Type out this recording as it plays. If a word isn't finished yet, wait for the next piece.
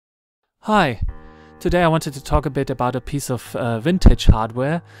Hi, today I wanted to talk a bit about a piece of vintage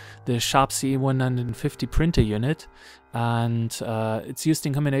hardware, the Sharp CE150 printer unit, and it's used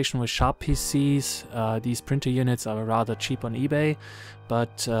in combination with Sharp PCs. These printer units are rather cheap on eBay,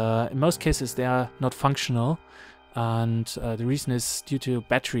 but in most cases they are not functional, and the reason is due to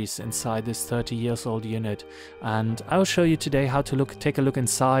batteries inside this 30 years old unit. And I will show you today how to take a look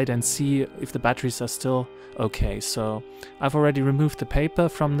inside and see if the batteries are still okay. So I've already removed the paper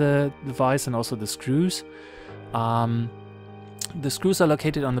from the device and also the screws. The screws are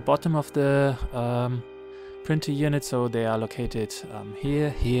located on the bottom of the printer unit, so they are located here,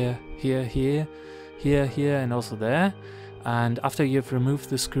 here, here, here, here, here, and also there. And after you've removed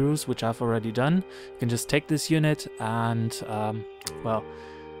the screws, which I've already done, you can just take this unit and, well,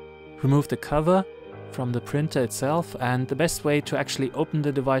 remove the cover from the printer itself. And the best way to actually open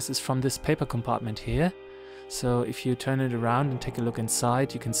the device is from this paper compartment here. So if you turn it around and take a look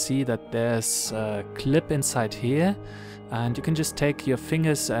inside, you can see that there's a clip inside here. And you can just take your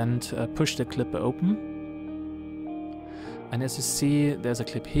fingers and push the clip open. And as you see, there's a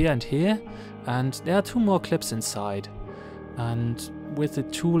clip here and here. And there are two more clips inside. And with a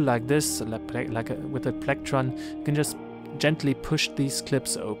tool like this, with a plectron, you can just gently push these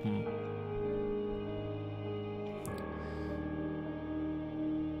clips open.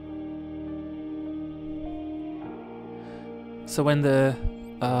 So when the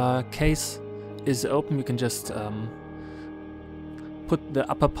case is open, you can just put the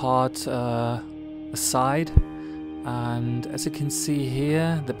upper part aside. And as you can see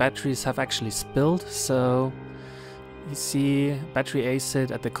here, the batteries have actually spilled. So you see battery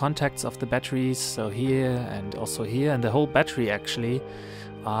acid at the contacts of the batteries, so here and also here, and the whole battery actually,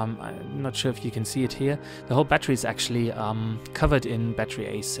 I'm not sure if you can see it here, the whole battery is actually covered in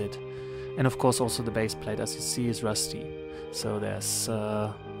battery acid. And of course also the base plate, as you see, is rusty. So there's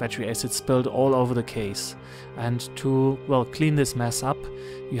battery acid spilled all over the case. And to, well, clean this mess up,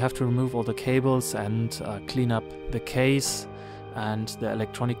 you have to remove all the cables and clean up the case and the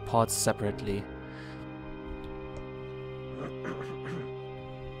electronic parts separately.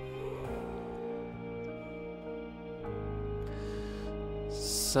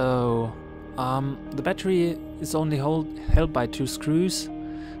 So the battery is only held by two screws,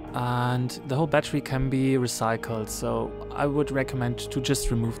 and the whole battery can be recycled, so I would recommend to just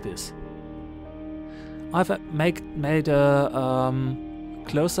remove this. I've made a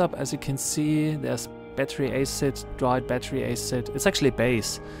close-up. As you can see, there's battery acid, dried battery acid. It's actually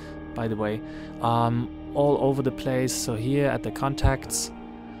base, by the way, all over the place. So here at the contacts,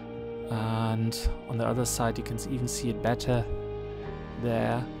 and on the other side you can even see it better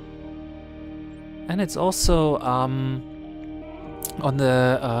there. And it's also on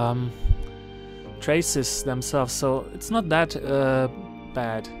the traces themselves, so it's not that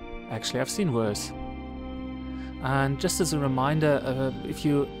bad. Actually, I've seen worse. And just as a reminder, if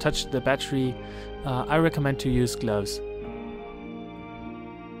you touch the battery, I recommend to use gloves.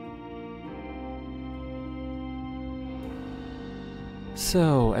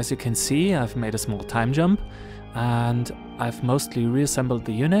 So as you can see, I've made a small time jump and I've mostly reassembled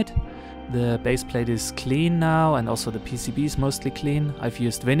the unit. The base plate is clean now, and also the PCB is mostly clean. I've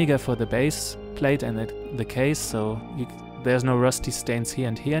used vinegar for the base plate and the case, so there's no rusty stains here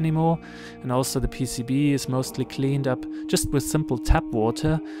and here anymore. And also the PCB is mostly cleaned up just with simple tap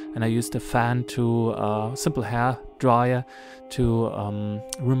water, and I used a fan to, simple hair dryer to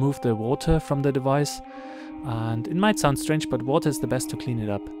remove the water from the device. And it might sound strange, but water is the best to clean it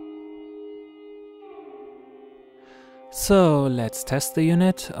up. So let's test the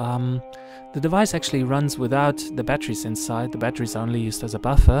unit. The device actually runs without the batteries inside. The batteries are only used as a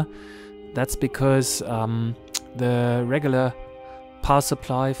buffer. That's because the regular power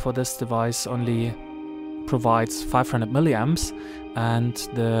supply for this device only provides 500 milliamps, and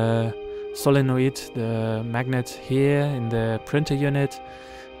the solenoid, the magnet here in the printer unit,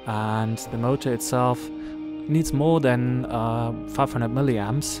 and the motor itself needs more than 500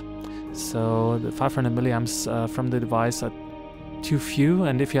 milliamps. So the 500 milliamps from the device are too few,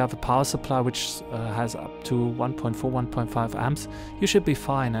 and if you have a power supply which has up to 1.4, 1.5 amps, you should be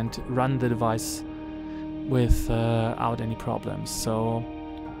fine and run the device without any problems. So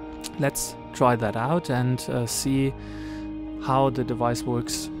let's try that out and see how the device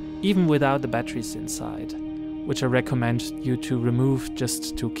works even without the batteries inside, which I recommend you to remove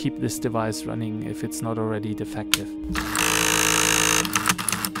just to keep this device running if it's not already defective.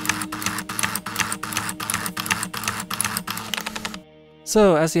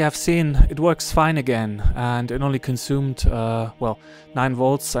 So as you have seen, it works fine again, and it only consumed, well, 9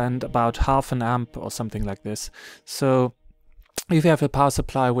 volts and about half an amp or something like this. So If you have a power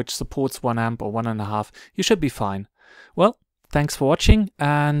supply which supports 1 amp or 1.5, you should be fine. Well, thanks for watching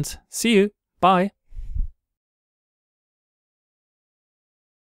and see you. Bye.